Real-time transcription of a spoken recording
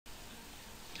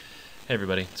Hey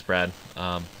everybody, it's Brad.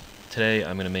 Today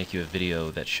I'm going to make you a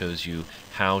video that shows you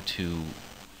how to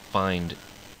find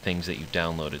things that you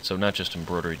downloaded. So not just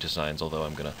embroidery designs, although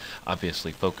I'm going to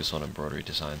obviously focus on embroidery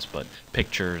designs, but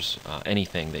pictures,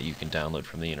 anything that you can download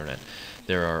from the internet.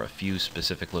 There are a few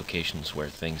specific locations where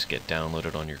things get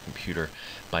downloaded on your computer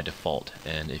by default,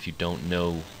 and if you don't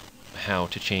know how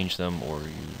to change them or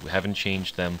you haven't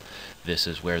changed them, this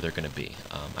is where they're going to be.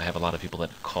 I have a lot of people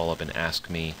that call up and ask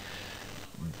me,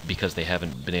 because they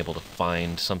haven't been able to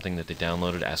find something that they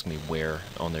downloaded, ask me where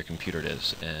on their computer it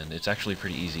is. And it's actually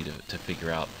pretty easy to figure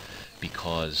out,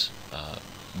 because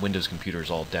Windows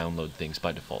computers all download things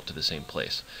by default to the same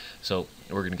place. So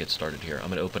we're going to get started here. I'm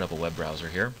going to open up a web browser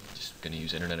here. Just going to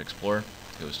use Internet Explorer.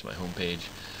 It goes to my home page.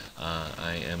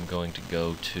 I am going to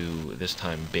go to, this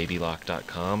time,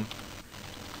 babylock.com.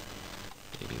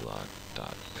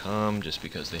 Babylock.com, just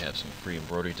because they have some free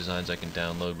embroidery designs I can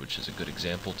download, which is a good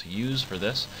example to use for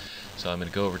this. So I'm going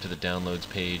to go over to the downloads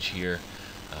page here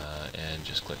and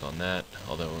just click on that.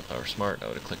 Although if I were smart, I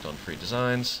would have clicked on free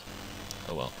designs.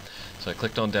 Oh well. So I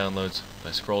clicked on downloads. If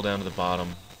I scroll down to the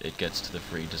bottom, it gets to the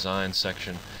free designs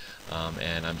section,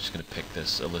 and I'm just going to pick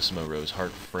this Elissimo Rose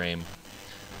heart frame.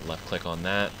 Left click on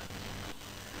that,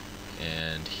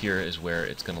 and here is where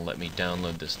it's going to let me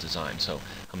download this design. So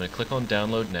I'm going to click on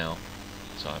download now.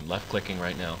 So I'm left clicking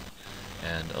right now,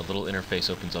 and a little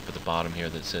interface opens up at the bottom here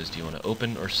that says, do you want to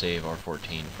open or save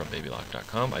R14 from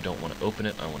babylock.com? I don't want to open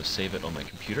it, I want to save it on my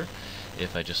computer.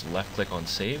 If I just left click on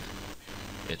save,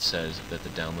 it says that the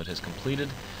download has completed,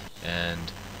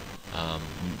 and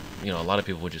you know, a lot of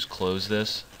people would just close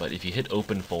this, but if you hit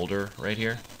open folder right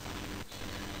here,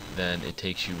 then it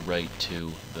takes you right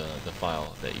to the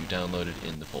file that you downloaded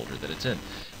in the folder that it's in,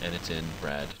 and it's in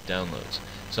Brad Downloads.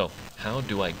 So how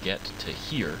do I get to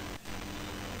here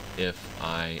if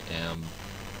I am,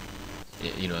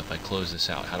 you know, if I close this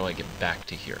out? How do I get back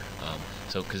to here?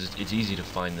 So because it's easy to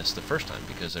find this the first time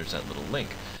because there's that little link,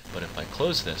 but if I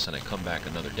close this and I come back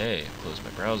another day, close my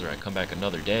browser, I come back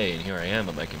another day, and here I am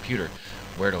at my computer,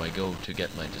 where do I go to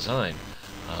get my design?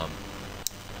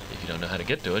 If you don't know how to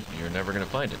get to it, you're never going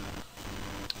to find it.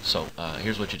 So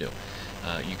here's what you do.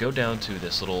 You go down to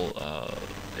this little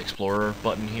Explorer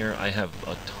button here. I have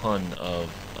a ton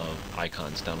of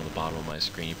icons down on the bottom of my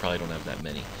screen. You probably don't have that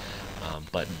many.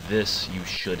 But this you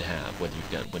should have, whether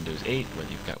you've got Windows 8, whether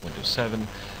you've got Windows 7,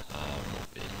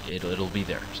 it'll be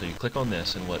there. So you click on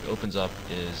this, and what opens up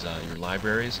is your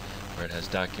libraries, where it has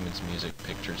documents, music,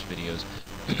 pictures, videos.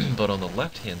 But on the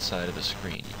left-hand side of the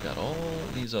screen, you've got all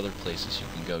these other places you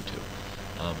can go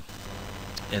to.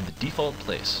 And the default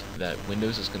place that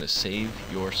Windows is going to save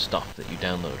your stuff that you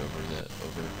download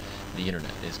over the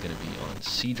internet is going to be on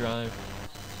C drive.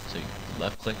 So you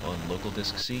left-click on local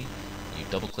disk C, you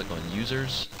double-click on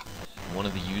users. One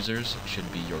of the users should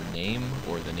be your name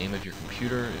or the name of your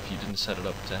computer. If you didn't set it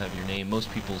up to have your name, most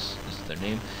people's is their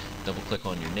name. Double-click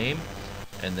on your name,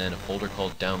 and then a folder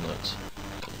called Downloads.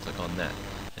 Double-click on that.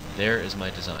 And there is my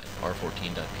design,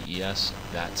 r14.pes.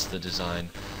 That's the design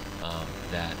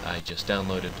that I just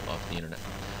downloaded off the internet.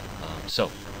 So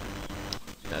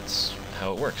that's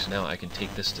how it works. Now I can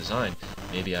take this design.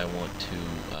 Maybe I want to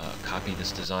copy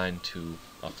this design to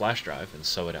a flash drive and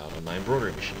sew it out on my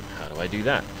embroidery machine. How do I do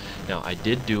that? Now I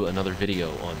did do another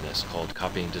video on this called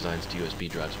Copying Designs to USB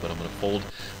Drives, but I'm going to fold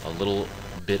a little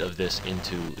bit of this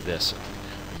into this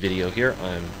video here.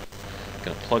 I'm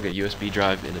going to plug a USB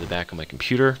drive into the back of my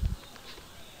computer.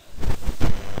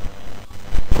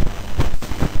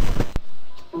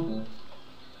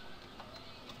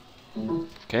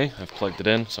 Okay, I've plugged it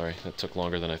in. Sorry, that took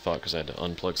longer than I thought because I had to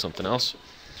unplug something else.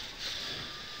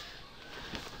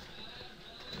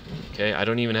 Okay, I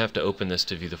don't even have to open this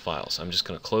to view the files. I'm just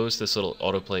going to close this little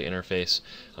autoplay interface.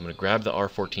 I'm going to grab the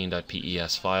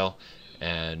r14.pes file,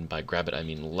 and by grab it I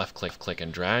mean left click, click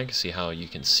and drag. See how you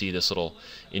can see this little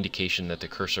indication that the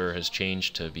cursor has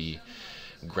changed to be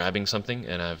grabbing something,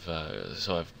 and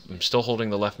I'm still holding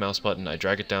the left mouse button. I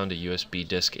drag it down to USB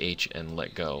disk H and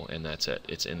let go, and that's it.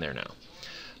 It's in there now.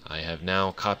 I have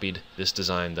now copied this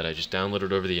design that I just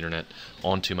downloaded over the internet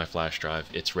onto my flash drive.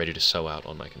 It's ready to sew out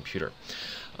on my computer.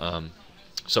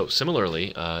 So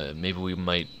similarly, maybe we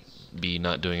might be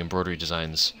not doing embroidery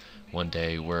designs one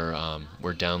day where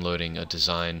we're downloading a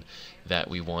design that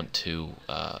we want to,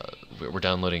 we're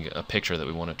downloading a picture that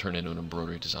we want to turn into an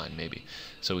embroidery design maybe.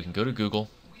 So we can go to Google.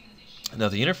 Now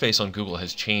the interface on Google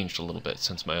has changed a little bit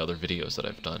since my other videos that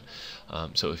I've done.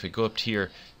 So if we go up to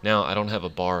here, now I don't have a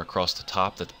bar across the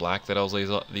top that's black that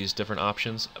allows these different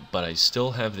options, but I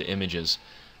still have the images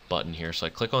button here. So I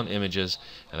click on images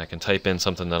and I can type in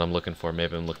something that I'm looking for.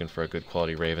 Maybe I'm looking for a good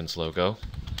quality Ravens logo.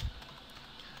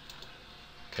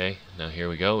 Okay, now here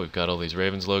we go. We've got all these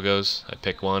Ravens logos. I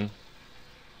pick one.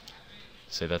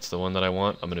 Say that's the one that I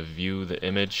want. I'm going to view the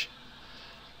image.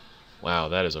 Wow,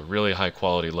 that is a really high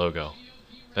quality logo.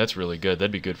 That's really good.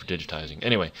 That'd be good for digitizing.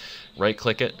 Anyway, right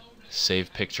click it,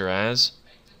 save picture as,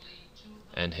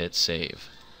 and hit save.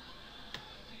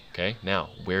 Okay,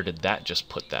 now where did that just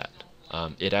put that?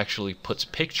 It actually puts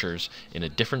pictures in a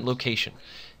different location.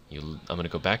 I'm going to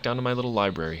go back down to my little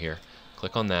library here,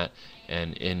 click on that,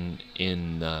 and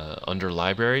under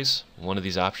libraries, one of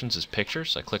these options is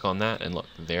pictures. I click on that, and look,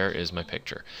 there is my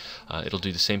picture. It'll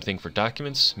do the same thing for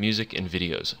documents, music, and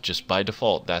videos. Just by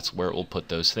default, that's where it will put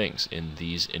those things, in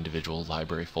these individual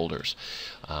library folders.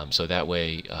 So that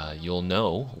way you'll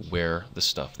know where the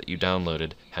stuff that you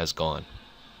downloaded has gone.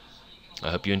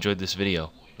 I hope you enjoyed this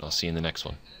video. I'll see you in the next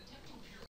one.